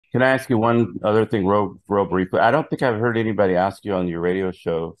Can I ask you one other thing real briefly? I don't think I've heard anybody ask you on your radio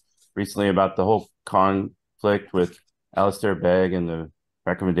show recently about the whole conflict with Alistair Begg and the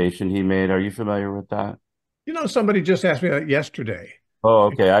recommendation he made. Are you familiar with that? Somebody just asked me that yesterday. Oh,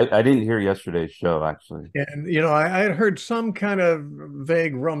 okay. I didn't hear yesterday's show actually. And, I had heard some kind of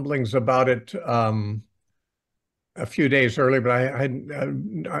vague rumblings about it a few days earlier,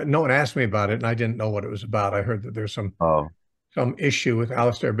 but no one asked me about it, and I didn't know what it was about. I heard that there's Oh, some issue with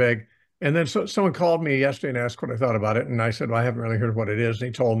Alistair Begg. And then someone called me yesterday and asked what I thought about it. And I said, well, I haven't really heard what it is. And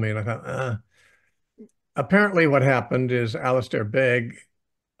he told me, and I thought, apparently what happened is Alistair Begg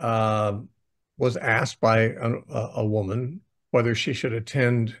uh, was asked by a woman whether she should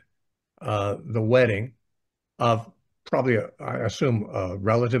attend the wedding of probably, I assume, a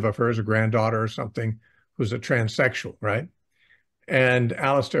relative of hers, a granddaughter or something, who's a transsexual, right? And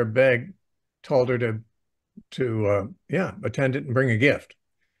Alistair Begg told her to yeah, attend it and bring a gift.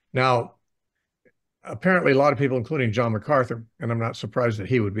 Now, apparently, a lot of people, including John MacArthur, and I'm not surprised that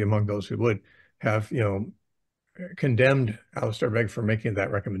he would be among those who would have, condemned Alistair Begg for making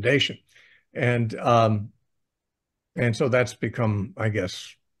that recommendation. And and so that's become, I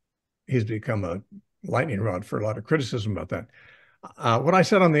guess, he's become a lightning rod for a lot of criticism about that. What I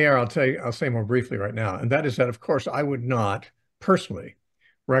said on the air, I'll say more briefly right now, and that is that, of course, I would not personally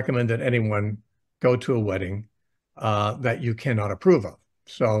recommend that anyone go to a wedding that you cannot approve of.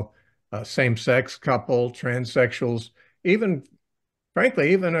 So, same-sex couple, transsexuals, even,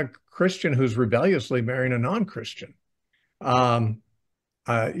 frankly, even a Christian who's rebelliously marrying a non-Christian. Um,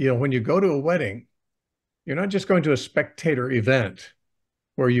 when you go to a wedding, you're not just going to a spectator event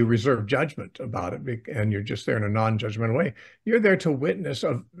where you reserve judgment about it and you're just there in a non-judgmental way. You're there to witness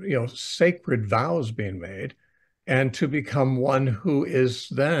of, sacred vows being made and to become one who is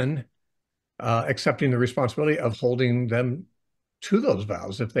then accepting the responsibility of holding them to those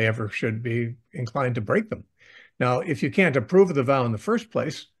vows if they ever should be inclined to break them. Now, if you can't approve of the vow in the first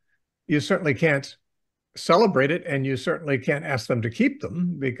place, you certainly can't celebrate it, and you certainly can't ask them to keep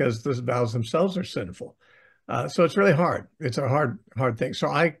them because the vows themselves are sinful. So it's really hard. It's a hard thing.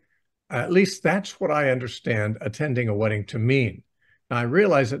 So at least that's what I understand attending a wedding to mean. Now, I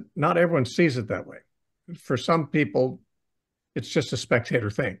realize that not everyone sees it that way. For some people, it's just a spectator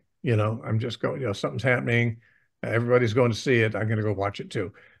thing. I'm just going, something's happening. Everybody's going to see it. I'm going to go watch it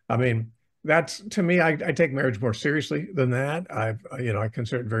too. I mean, that's to me, I take marriage more seriously than that. I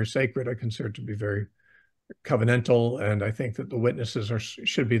consider it very sacred. I consider it to be very covenantal, and I think that the witnesses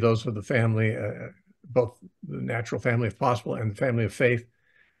should be those of the family, both the natural family if possible and the family of faith,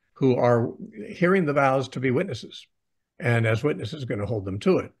 who are hearing the vows to be witnesses, and as witnesses going to hold them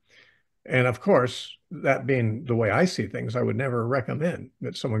to it. And of course, that being the way I see things, I would never recommend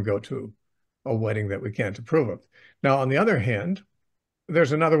that someone go to a wedding that we can't approve of. Now, on the other hand,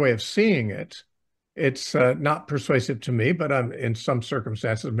 there's another way of seeing it. It's not persuasive to me, but in some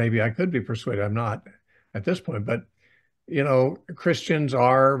circumstances, maybe I could be persuaded. I'm not at this point, but Christians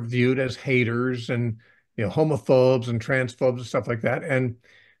are viewed as haters and homophobes and transphobes and stuff like that.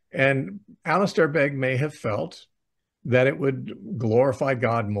 And Alistair Begg may have felt that it would glorify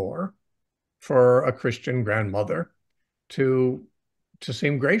God more for a Christian grandmother to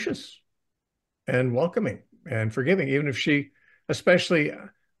seem gracious and welcoming and forgiving, even if she, especially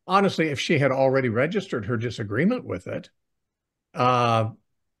honestly, if she had already registered her disagreement with it, uh,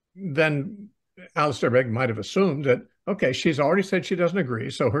 then Alistair Begg might have assumed that, okay, she's already said she doesn't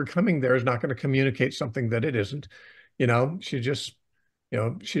agree, so her coming there is not going to communicate something that it isn't. She just,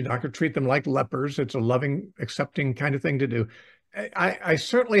 she's not going to treat them like lepers. It's a loving, accepting kind of thing to do. I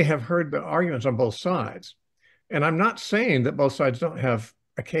certainly have heard the arguments on both sides, and I'm not saying that both sides don't have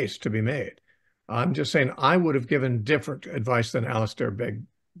a case to be made. I'm just saying I would have given different advice than Alistair Begg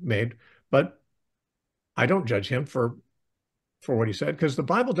made, but I don't judge him for what he said, because the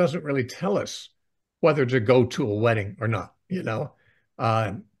Bible doesn't really tell us whether to go to a wedding or not.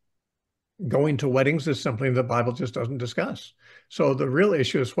 Uh, Going to weddings is something the Bible just doesn't discuss. So the real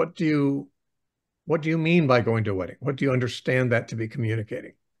issue is, what do you mean by going to a wedding? What do you understand that to be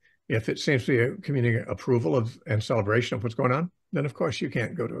communicating? If it seems to be communicating approval of and celebration of what's going on, then of course you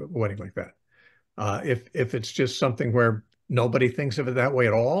can't go to a wedding like that. If it's just something where nobody thinks of it that way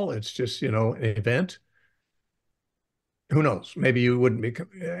at all, it's just an event, who knows? Maybe you wouldn't be,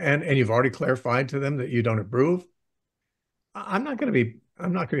 and you've already clarified to them that you don't approve. I'm not going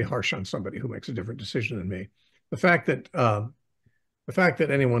to be harsh on somebody who makes a different decision than me. The fact that the fact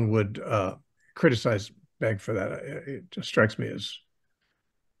that anyone would criticize Begg for that, it just strikes me as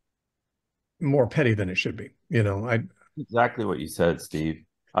more petty than it should be. I exactly what you said, Steve.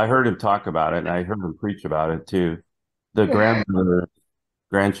 I heard him talk about it and I heard him preach about it too. The grandmother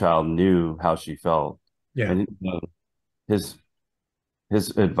grandchild knew how she felt, Yeah. and his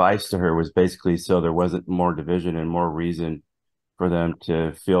his advice to her was basically so there wasn't more division and more reason for them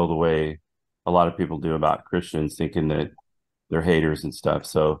to feel the way a lot of people do about Christians, thinking that they're haters and stuff.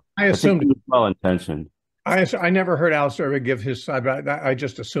 So I I think assumed he was well intentioned. I never heard Alistair Begg give his side, but I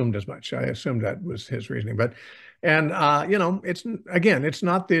just assumed as much. I assumed that was his reasoning. But, and you know, it's again, it's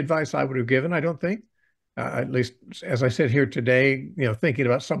not the advice I would have given. I don't think, at least as I sit here today, you know, thinking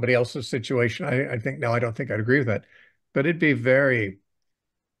about somebody else's situation, I think no, I don't think I'd agree with that. But it'd be very,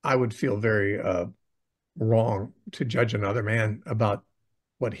 I would feel very wrong to judge another man about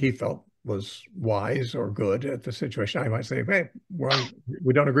what he felt was wise or good at the situation. I might say, hey,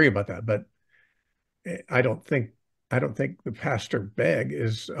 we don't agree about that, but I don't think I don't think the pastor Begg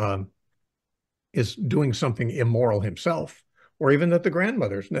is doing something immoral himself, or even that the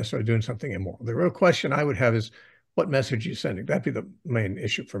grandmother is necessarily doing something immoral. The real question I would have is what message you sending. That'd be the main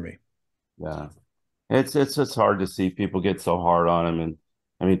issue for me. Yeah, it's just hard to see people get so hard on him, and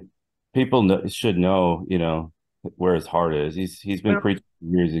I mean, people should know, where his heart is. He's been Well, preaching for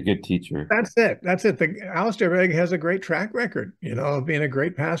years. He's a good teacher. that's it. That's it. Alistair Begg has a great track record, you know, of being a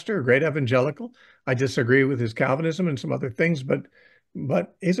great pastor, a great evangelical. I disagree with his Calvinism and some other things, but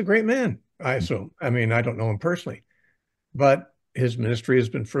he's a great man, I assume. I mean, I don't know him personally, but his ministry has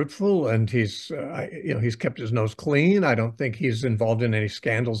been fruitful, and you know, he's kept his nose clean. I don't think he's involved in any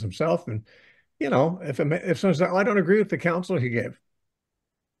scandals himself. And you know, if someone says, oh, I don't agree with the counsel he gave,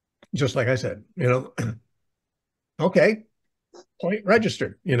 just like I said, you know, okay, point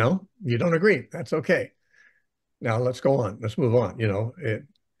registered. You know, you don't agree. That's okay. Now let's go on. Let's move on. You know,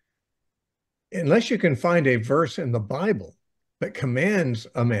 unless you can find a verse in the Bible that commands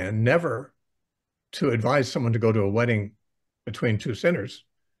a man never to advise someone to go to a wedding between two sinners,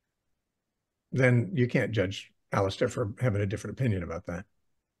 then you can't judge Alistair for having a different opinion about that.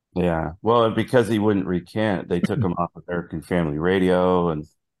 Yeah. Well, because he wouldn't recant, they took him off American Family Radio, and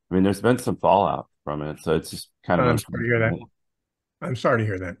I mean, there's been some fallout from it, so it's just kind of I'm sorry to hear that. unfortunate. I'm sorry to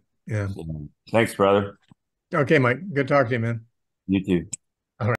hear that. Yeah. So, thanks, brother. Okay, Mike. Good talking to you, man. You too.